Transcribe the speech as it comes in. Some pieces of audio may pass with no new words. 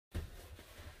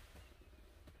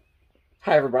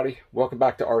Hi everybody, welcome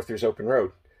back to Arthur's Open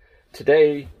Road.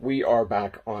 Today we are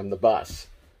back on the bus.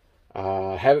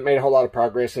 Haven't made a whole lot of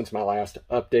progress since my last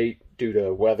update due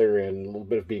to weather and a little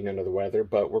bit of being under the weather,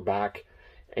 but we're back.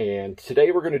 And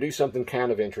today we're going to do something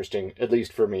kind of interesting, at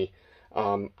least for me.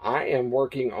 I am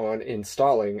working on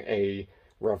installing a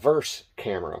reverse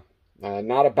camera.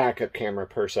 Not a backup camera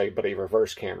per se, but a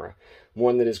reverse camera.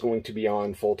 One that is going to be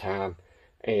on full time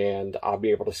and I'll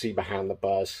be able to see behind the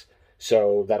bus.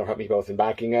 So that'll help me both in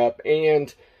backing up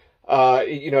and,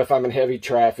 if I'm in heavy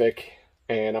traffic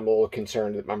and I'm a little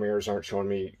concerned that my mirrors aren't showing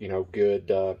me, good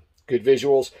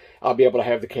visuals, I'll be able to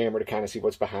have the camera to kind of see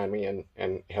what's behind me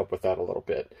and help with that a little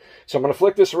bit. So I'm going to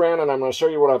flick this around and I'm going to show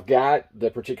you what I've got.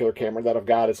 The particular camera that I've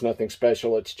got, it's nothing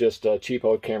special. It's just a cheap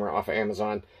old camera off of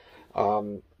Amazon.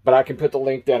 But I can put the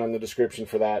link down in the description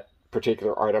for that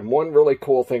particular item. One really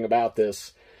cool thing about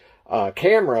this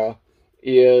camera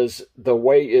is the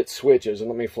way it switches. And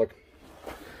let me flick.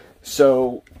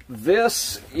 So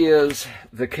this is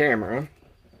the camera.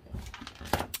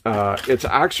 It's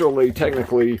actually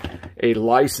technically a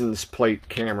license plate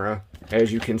camera,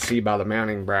 as you can see by the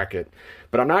mounting bracket.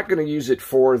 But I'm not going to use it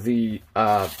for the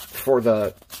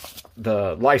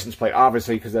license plate,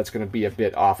 obviously, because that's going to be a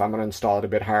bit off. I'm going to install it a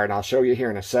bit higher, and I'll show you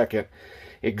here in a second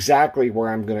exactly where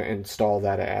I'm going to install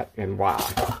that at and why.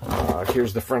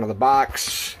 Here's the front of the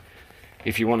box.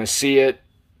 If you want to see it,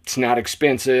 it's not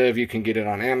expensive. You can get it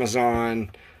on Amazon.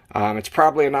 It's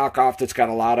probably a knockoff that's got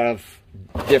a lot of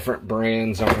different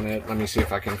brands on it. Let me see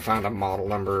if I can find a model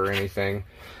number or anything.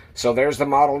 So there's the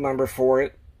model number for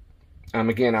it.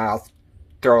 Again, I'll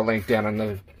throw a link down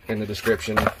in the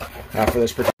description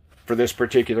for this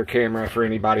particular camera for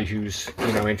anybody who's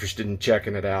interested in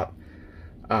checking it out.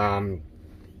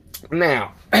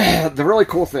 Now, the really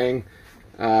cool thing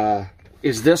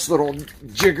is this little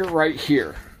jigger right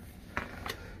here.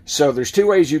 So there's two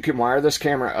ways you can wire this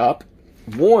camera up.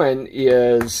 One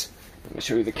is, let me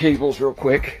show you the cables real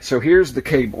quick. So here's the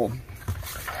cable,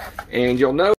 and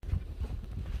you'll notice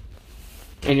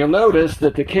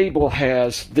that the cable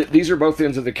has, these are both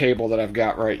ends of the cable that I've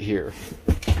got right here.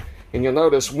 And you'll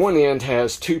notice one end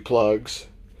has two plugs,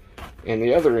 and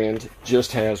the other end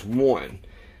just has one.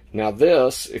 Now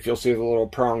this, if you'll see the little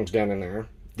prongs down in there,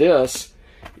 this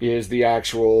is the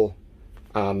actual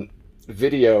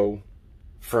video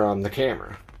from the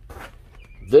camera.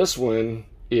 This one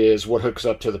is what hooks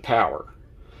up to the power.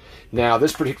 Now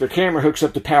this particular camera hooks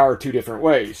up to power two different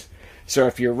ways. So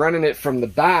if you're running it from the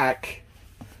back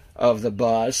of the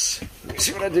bus, let me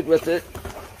see what I did with it.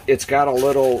 It's got a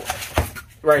little,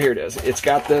 right here it is. It's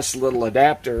got this little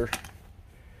adapter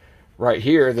right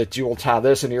here that you will tie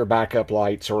this into your backup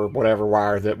lights or whatever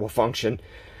wire that will function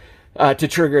to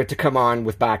trigger it to come on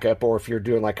with backup. Or if you're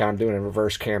doing like I'm doing a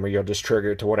reverse camera, you'll just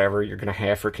trigger it to whatever you're going to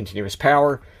have for continuous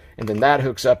power. And then that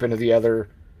hooks up into the other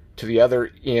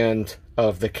end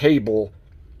of the cable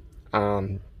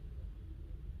along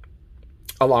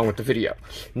with the video.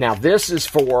 Now this is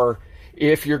for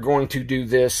if you're going to do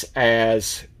this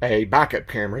as a backup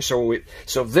camera. So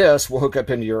this will hook up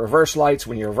into your reverse lights.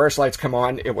 When your reverse lights come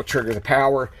on, it will trigger the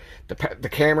power. The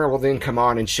camera will then come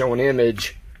on and show an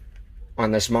image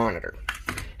on this monitor.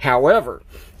 However,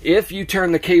 if you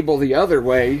turn the cable the other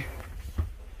way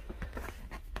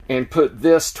and put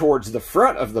this towards the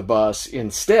front of the bus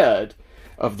instead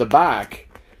of the back,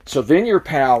 so then your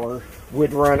power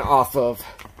would run off of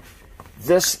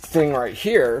this thing right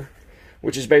here,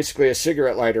 which is basically a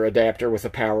cigarette lighter adapter with a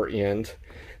power end.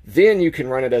 Then you can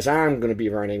run it as I'm going to be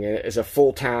running it, as a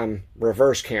full-time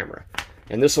reverse camera.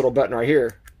 And this little button right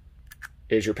here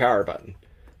is your power button.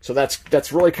 So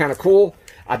that's really kind of cool.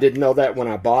 I didn't know that when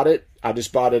I bought it. I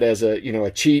just bought it as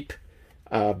a cheap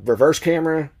reverse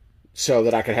camera so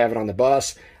that I could have it on the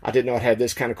bus. I didn't know it had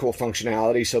this kind of cool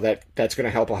functionality, so that's going to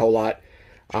help a whole lot,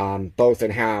 both in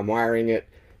how I'm wiring it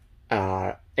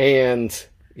and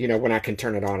when I can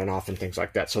turn it on and off and things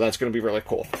like that. So that's going to be really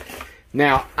cool.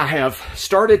 Now, I have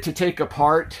started to take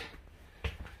apart,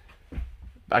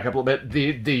 back up a little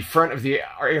bit, the front of the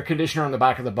air conditioner on the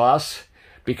back of the bus,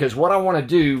 because what I want to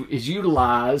do is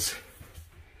utilize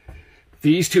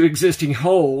these two existing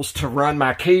holes to run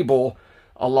my cable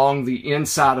along the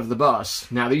inside of the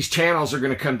bus. Now, these channels are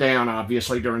going to come down,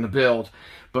 obviously, during the build,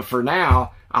 but for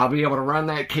now, I'll be able to run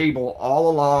that cable all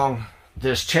along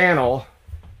this channel.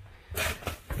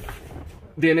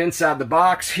 Then inside the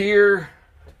box here,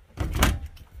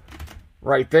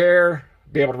 right there,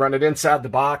 be able to run it inside the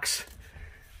box.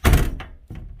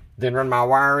 Then run my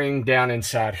wiring down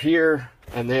inside here,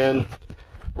 and then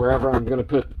wherever I'm going to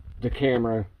put the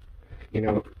camera,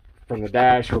 from the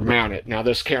dash or mount it. Now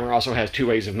this camera also has two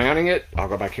ways of mounting it. I'll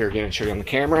go back here again and show you on the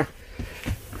camera.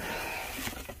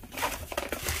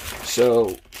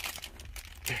 So,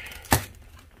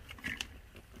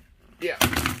 yeah.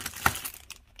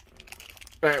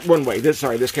 One way. This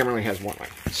camera only has one way.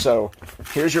 So,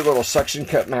 here's your little suction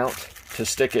cup mount to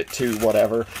stick it to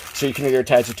whatever. So you can either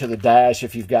attach it to the dash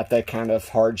if you've got that kind of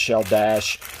hard shell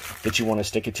dash that you want to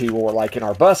stick it to, or like in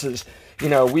our buses, you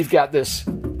know, we've got this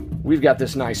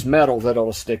nice metal that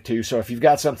it'll stick to. So if you've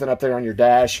got something up there on your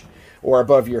dash or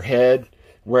above your head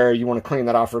where you want to clean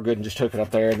that off real good and just hook it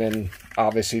up there, then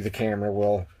obviously the camera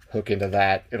will hook into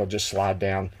that. It'll just slide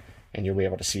down and you'll be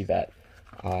able to see that.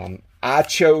 I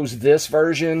chose this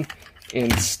version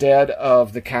instead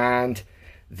of the kind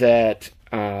that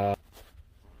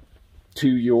to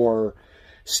your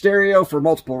stereo for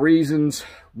multiple reasons.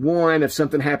 One, if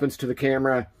something happens to the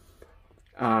camera,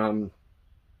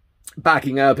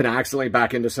 backing up and I accidentally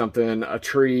back into something, a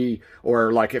tree,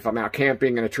 or like if I'm out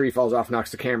camping and a tree falls off,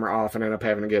 knocks the camera off, and end up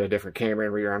having to get a different camera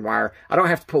and rerun wire, I don't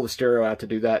have to pull the stereo out to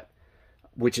do that,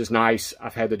 which is nice.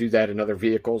 I've had to do that in other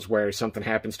vehicles where something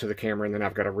happens to the camera and then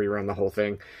I've got to rerun the whole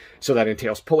thing. So that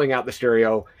entails pulling out the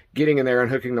stereo, getting in there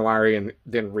and hooking the wiring, and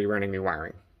then rerunning new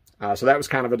wiring. So that was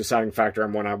kind of a deciding factor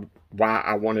on why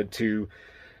I wanted to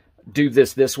do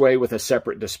this way with a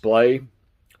separate display.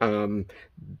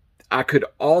 I could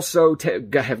also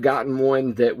have gotten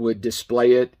one that would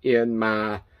display it in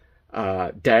my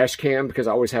dash cam, because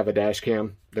I always have a dash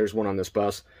cam. There's one on this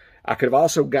bus. I could have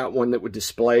also got one that would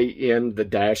display in the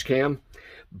dash cam,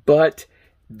 but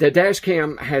the dash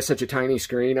cam has such a tiny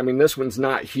screen. I mean, this one's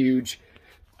not huge.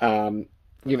 You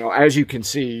know, as you can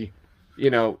see, you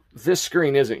know, this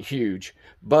screen isn't huge,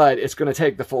 but it's going to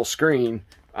take the full screen,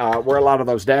 where a lot of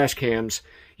those dash cams,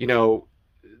 you know,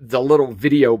 the little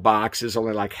video box is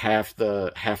only like half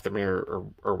the mirror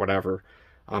or whatever,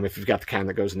 if you've got the kind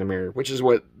that goes in the mirror, which is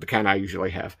what the kind I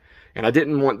usually have. And I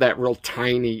didn't want that real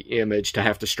tiny image to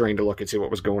have to strain to look and see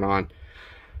what was going on.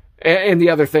 And the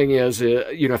other thing is,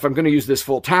 you know, if I'm going to use this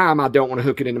full time, I don't want to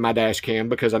hook it into my dash cam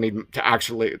because I need to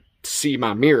actually see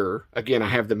my mirror. Again, I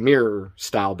have the mirror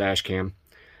style dash cam.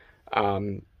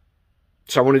 So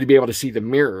I wanted to be able to see the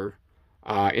mirror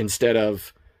instead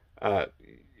of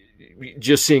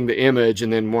just seeing the image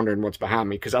and then wondering what's behind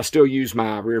me, because I still use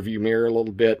my rear view mirror a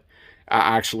little bit.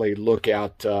 I actually look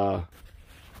out,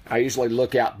 I usually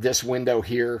look out this window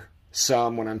here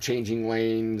some when I'm changing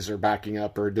lanes or backing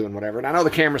up or doing whatever. And I know the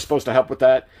camera's supposed to help with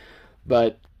that,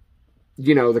 but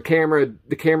you know, the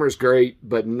camera's great,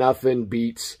 but nothing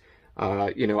beats,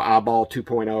 you know, Eyeball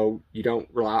 2.0. You don't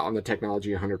rely on the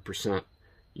technology 100%.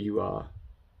 You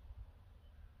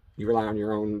rely on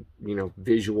your own, you know,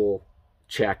 visual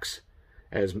checks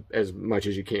as much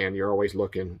as you can. You're always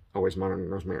looking, always monitoring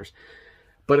those mirrors.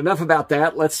 But enough about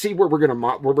that. Let's see where we're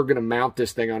gonna mount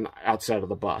this thing on outside of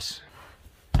the bus.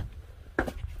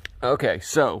 Okay,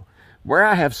 so where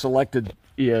I have selected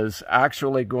is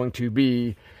actually going to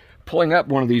be pulling up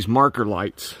one of these marker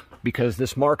lights, because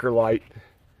this marker light,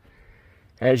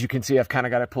 as you can see, I've kind of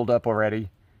got it pulled up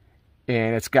already,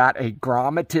 and it's got a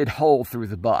grommeted hole through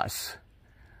the bus.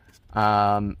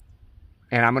 And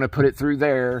I'm going to put it through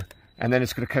there, and then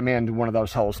it's going to come into one of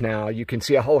those holes. Now, you can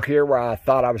see a hole here where I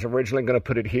thought I was originally going to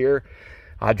put it here.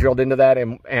 I drilled into that,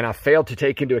 and I failed to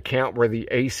take into account where the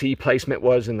AC placement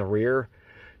was in the rear.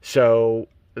 So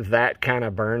that kind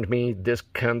of burned me. This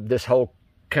hole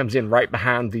comes in right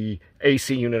behind the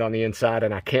AC unit on the inside,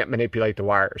 and I can't manipulate the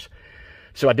wires.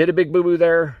 So I did a big boo-boo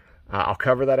there. I'll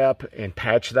cover that up and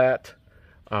patch that,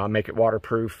 make it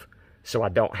waterproof, so I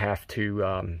don't have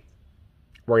to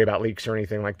worry about leaks or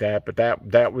anything like that. But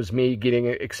that was me getting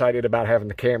excited about having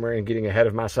the camera and getting ahead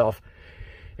of myself.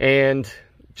 And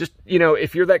just, you know,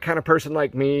 if you're that kind of person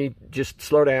like me, just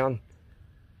slow down,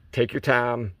 take your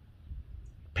time,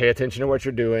 pay attention to what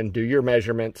you're doing, do your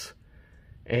measurements,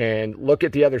 and look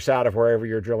at the other side of wherever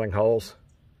you're drilling holes.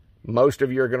 Most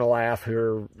of you are going to laugh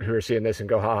who are seeing this and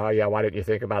go, ha ha, yeah, why didn't you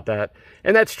think about that?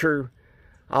 And that's true.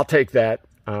 I'll take that.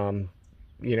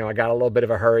 You know, I got a little bit of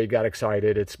a hurry, got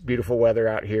excited. It's beautiful weather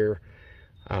out here.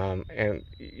 And,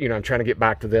 you know, I'm trying to get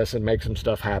back to this and make some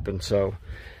stuff happen. So,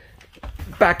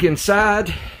 back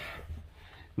inside.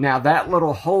 Now, that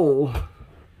little hole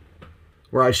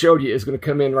where I showed you is going to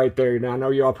come in right there. Now, I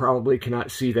know y'all probably cannot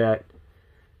see that.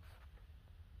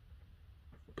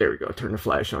 There we go, turn the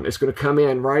flash on. It's going to come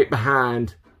in right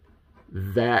behind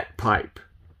that pipe.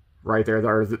 Right there,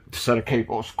 there are the set of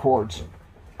cables, cords,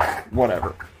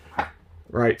 whatever.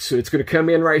 Right, so it's going to come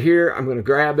in right here. I'm going to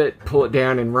grab it, pull it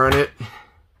down, and run it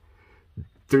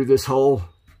through this hole,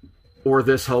 or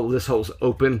this hole. This hole's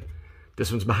open. This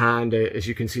one's behind, as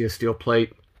you can see, a steel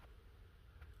plate.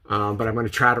 But I'm going to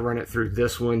try to run it through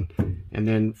this one, and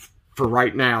then for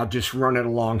right now, just run it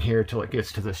along here till it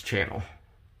gets to this channel.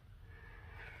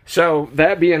 So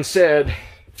that being said,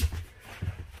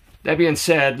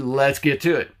 let's get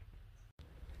to it.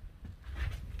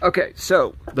 Okay,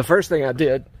 so the first thing I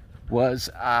did was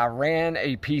I ran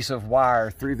a piece of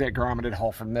wire through that grommeted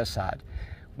hole from this side.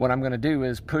 What I'm going to do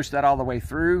is push that all the way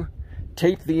through,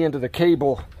 tape the end of the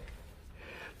cable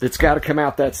that's got to come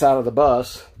out that side of the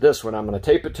bus. This one, I'm going to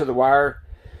tape it to the wire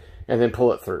and then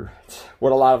pull it through. It's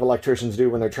what a lot of electricians do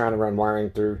when they're trying to run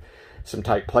wiring through some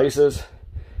tight places.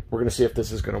 We're going to see if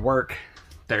this is going to work.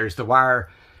 There's the wire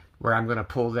where I'm going to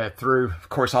pull that through. Of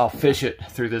course, I'll fish it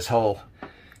through this hole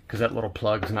because that little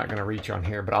plug's not going to reach on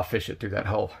here, but I'll fish it through that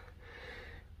hole.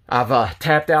 I've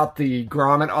tapped out the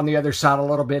grommet on the other side a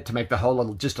little bit to make the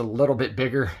hole just a little bit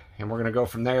bigger, and we're going to go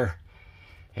from there.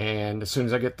 And as soon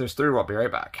as I get this through, I'll be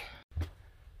right back.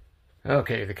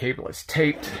 Okay, the cable is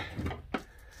taped.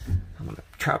 I'm going to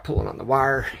try pulling on the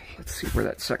wire. Let's see where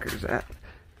that sucker's at.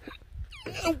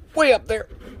 Way up there.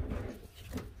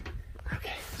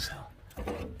 Okay, so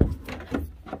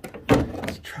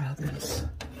let's try this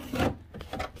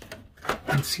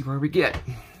and see where we get.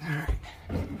 All right.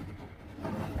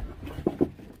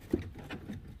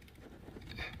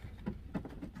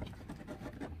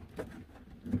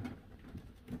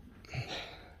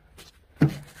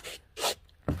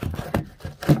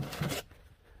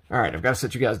 All right, I've got to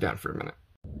set you guys down for a minute.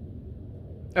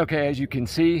 Okay, as you can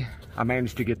see, I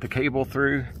managed to get the cable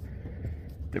through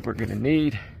that we're going to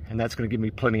need, and that's going to give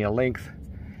me plenty of length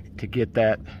to get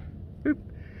that.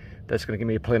 That's going to give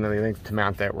me plenty of length to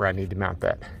mount that where I need to mount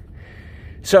that.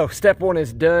 So step one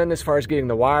is done as far as getting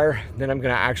the wire. Then I'm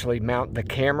going to actually mount the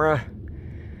camera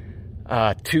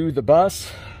to the bus.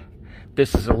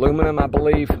 This is aluminum, I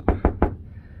believe.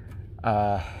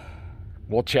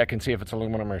 We'll check and see if it's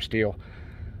aluminum or steel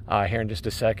here in just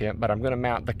a second, but I'm going to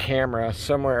mount the camera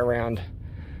somewhere around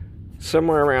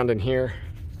in here.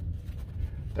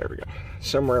 There we go.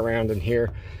 Somewhere around in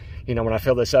here. You know, when I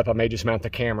fill this up, I may just mount the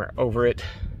camera over it,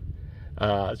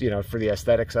 you know, for the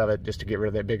aesthetics of it, just to get rid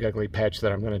of that big ugly patch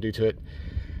that I'm going to do to it.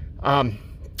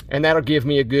 And that'll give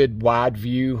me a good wide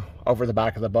view over the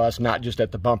back of the bus, not just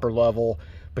at the bumper level,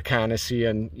 but kind of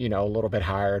seeing, you know, a little bit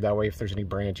higher. That way, if there's any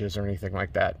branches or anything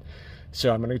like that.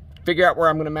 So I'm going to figure out where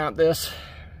I'm going to mount this.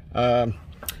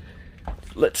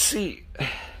 Let's see.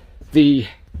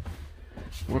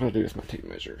 What do I do with my tape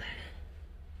measure?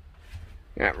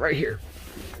 Yeah, right here.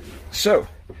 So,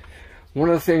 one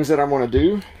of the things that I want to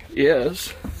do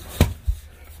is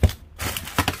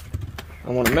I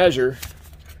want to measure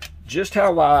just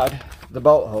how wide the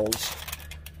bolt holes,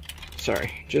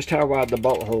 just how wide the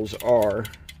bolt holes are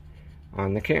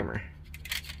on the camera.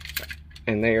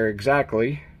 And they are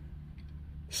exactly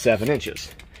 7 inches.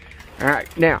 All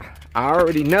right, now, I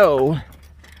already know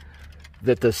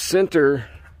that the center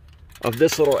of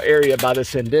this little area by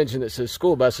this indentation that says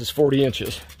school bus is 40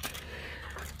 inches.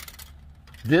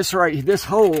 This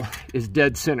hole is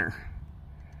dead center.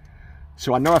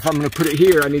 So I know if I'm going to put it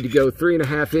here, I need to go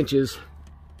 3.5 inches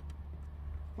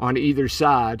on either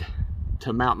side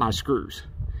to mount my screws.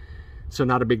 So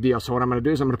not a big deal. So what I'm going to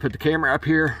do is I'm going to put the camera up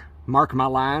here, mark my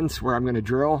lines where I'm going to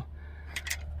drill,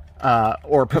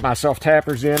 or put my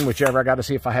self-tappers in, whichever. I got to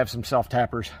see if I have some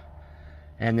self-tappers,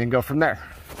 and then go from there.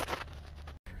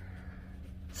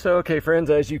 So, okay,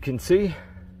 friends, as you can see,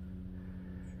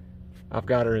 I've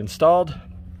got her installed.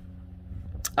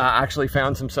 I actually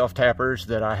found some self-tappers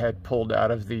that I had pulled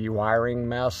out of the wiring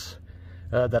mess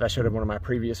that I showed in one of my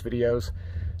previous videos.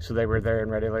 So they were there and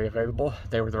readily available.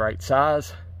 They were the right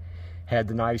size, had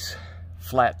the nice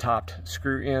flat-topped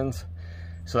screw ends,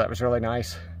 so that was really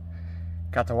nice.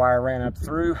 Got the wire ran up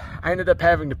through. I ended up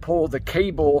having to pull the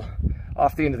cable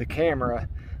off the end of the camera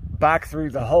back through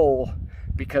the hole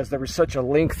because there was such a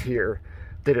length here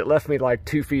that it left me like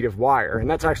 2 feet of wire. And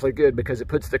that's actually good because it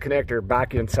puts the connector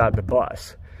back inside the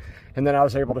bus. And then I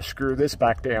was able to screw this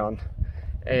back down,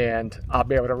 and I'll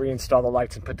be able to reinstall the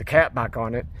lights and put the cap back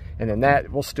on it. And then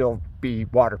that will still be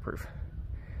waterproof.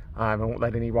 I won't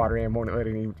let any water in, won't let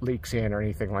any leaks in or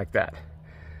anything like that.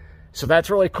 So that's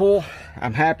really cool.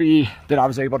 I'm happy that I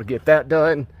was able to get that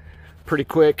done pretty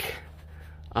quick.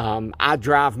 I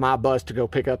drive my bus to go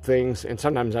pick up things, and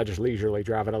sometimes I just leisurely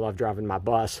drive it. I love driving my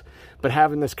bus. But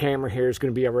having this camera here is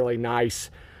going to be a really nice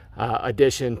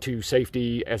addition to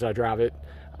safety as I drive it.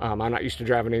 I'm not used to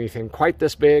driving anything quite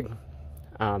this big,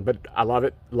 but I love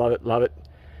it, love it, love it.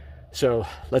 So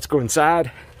let's go inside.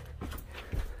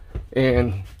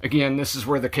 And again, this is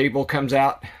where the cable comes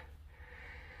out.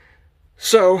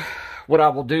 So what I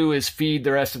will do is feed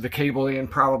the rest of the cable in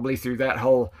probably through that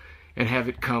hole and have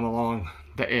it come along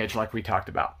the edge like we talked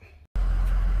about.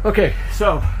 Okay,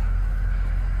 so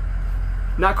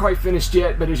not quite finished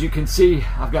yet, but as you can see,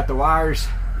 I've got the wires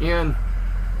in.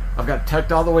 I've got it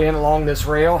tucked all the way in along this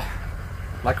rail,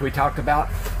 like we talked about.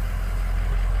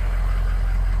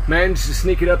 Managed to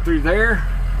sneak it up through there.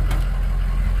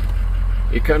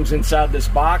 It comes inside this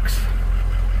box.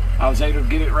 I was able to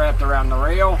get it wrapped around the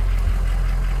rail.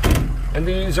 And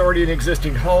then there's already an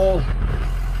existing hole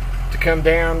to come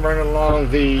down, running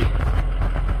along the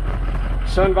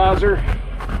sun visor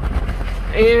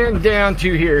and down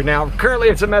to here. Now, currently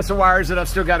it's a mess of wires that I've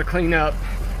still got to clean up.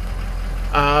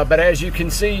 But as you can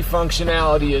see,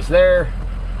 functionality is there.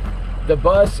 The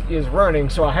bus is running,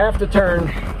 so I have to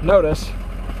turn, notice,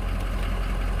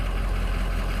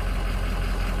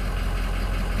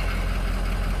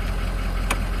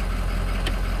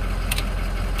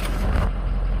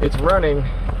 it's running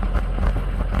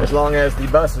as long as the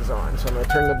bus is on. So I'm going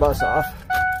to turn the bus off,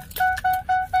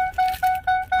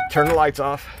 turn the lights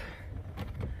off,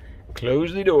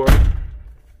 close the door.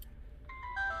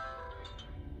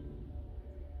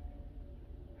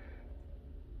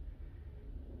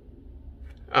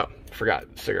 Oh,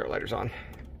 forgot the cigarette lighter's on.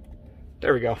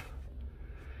 There we go.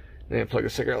 Then plug the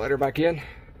cigarette lighter back in.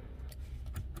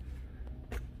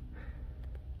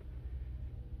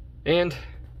 And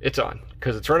it's on.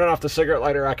 Because it's running off the cigarette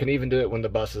lighter, I can even do it when the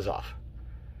bus is off.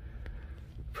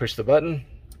 Push the button.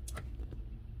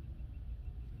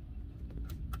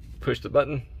 Push the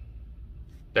button.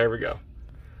 There we go.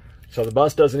 So the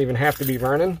bus doesn't even have to be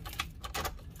running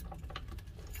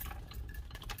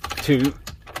to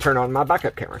turn on my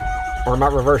backup camera, or my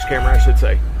reverse camera, I should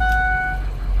say.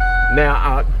 Now,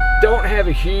 I don't have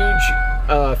a huge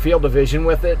field of vision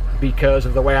with it because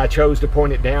of the way I chose to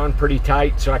point it down pretty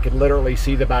tight so I could literally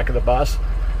see the back of the bus.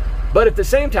 But at the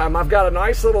same time, I've got a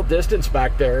nice little distance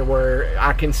back there where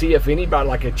I can see if anybody,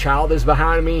 like a child is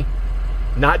behind me,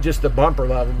 not just the bumper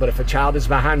level, but if a child is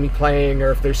behind me playing,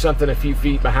 or if there's something a few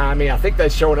feet behind me. I think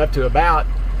that's showing up to about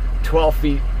 12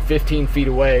 feet, 15 feet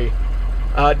away.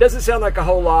 It doesn't sound like a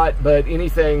whole lot, but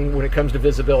anything when it comes to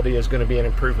visibility is going to be an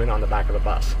improvement on the back of the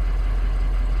bus.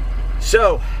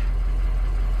 So,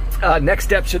 next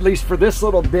steps, at least for this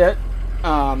little bit,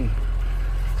 I'll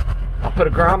put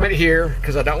a grommet here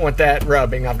because I don't want that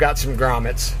rubbing. I've got some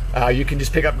grommets. You can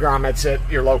just pick up grommets at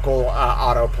your local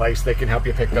auto place. They can help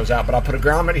you pick those out. But I'll put a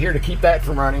grommet here to keep that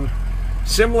from running.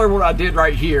 Similar to what I did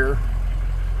right here.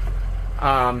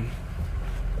 I'll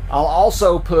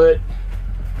also put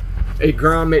a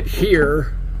grommet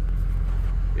here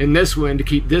in this one to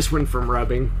keep this one from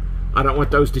rubbing. I don't want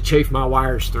those to chafe my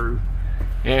wires through.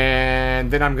 And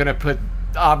then I'm going to put,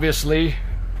 obviously,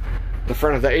 the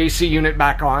front of the AC unit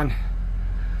back on.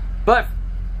 But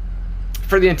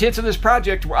for the intents of this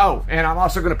project, oh, and I'm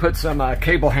also going to put some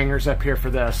cable hangers up here for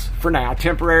this, for now,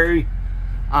 temporary,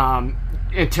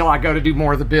 until I go to do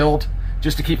more of the build,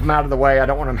 just to keep them out of the way. I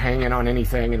don't want them hanging on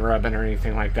anything and rubbing or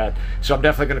anything like that. So I'm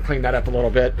definitely going to clean that up a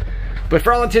little bit. But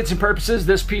for all intents and purposes,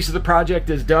 this piece of the project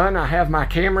is done. I have my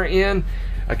camera in.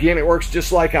 Again, it works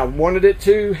just like I wanted it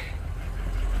to.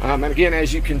 And again,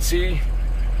 as you can see,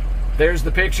 there's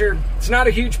the picture. It's not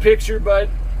a huge picture, but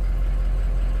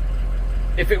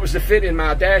if it was to fit in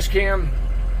my dash cam,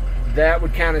 that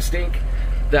would kind of stink.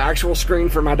 The actual screen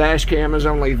for my dash cam is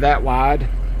only that wide.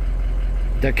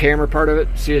 The camera part of it,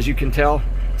 see, as you can tell,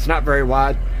 it's not very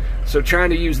wide. So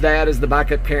trying to use that as the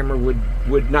backup camera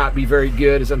would not be very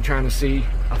good, as I'm trying to see.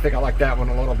 I think I like that one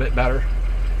a little bit better.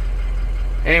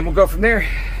 And we'll go from there.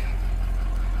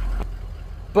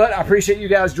 But I appreciate you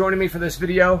guys joining me for this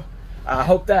video. I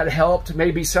hope that helped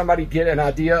maybe somebody get an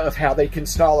idea of how they can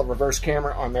install a reverse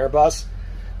camera on their bus.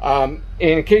 And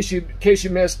in case you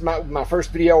missed my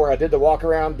first video where I did the walk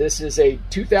around, this is a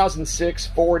 2006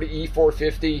 Ford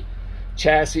E450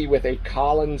 chassis with a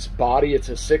Collins body. It's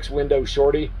a 6-window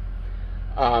shorty.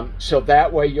 So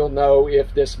that way you'll know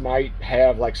if this might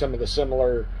have like some of the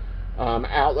similar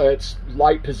outlets,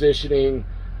 light positioning,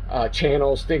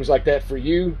 channels, things like that for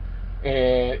you.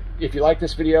 And if you like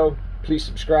this video, please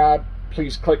subscribe.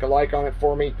 Please click a like on it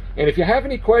for me. And if you have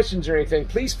any questions or anything,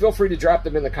 please feel free to drop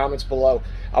them in the comments below.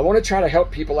 I want to try to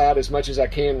help people out as much as I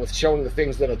can with showing the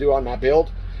things that I do on my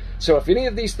build. So if any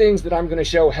of these things that I'm going to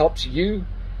show helps you,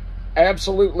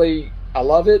 absolutely, I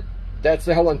love it. That's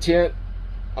the whole intent.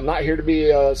 I'm not here to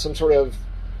be some sort of,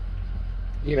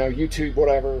 you know, YouTube,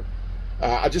 whatever.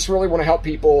 I just really want to help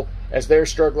people as they're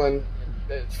struggling,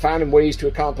 finding ways to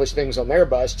accomplish things on their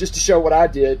bus, just to show what I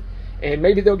did. And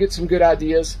maybe they'll get some good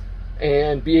ideas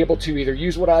and be able to either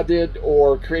use what I did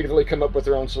or creatively come up with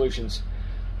their own solutions.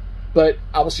 But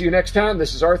I will see you next time.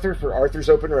 This is Arthur for Arthur's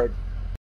Open Road.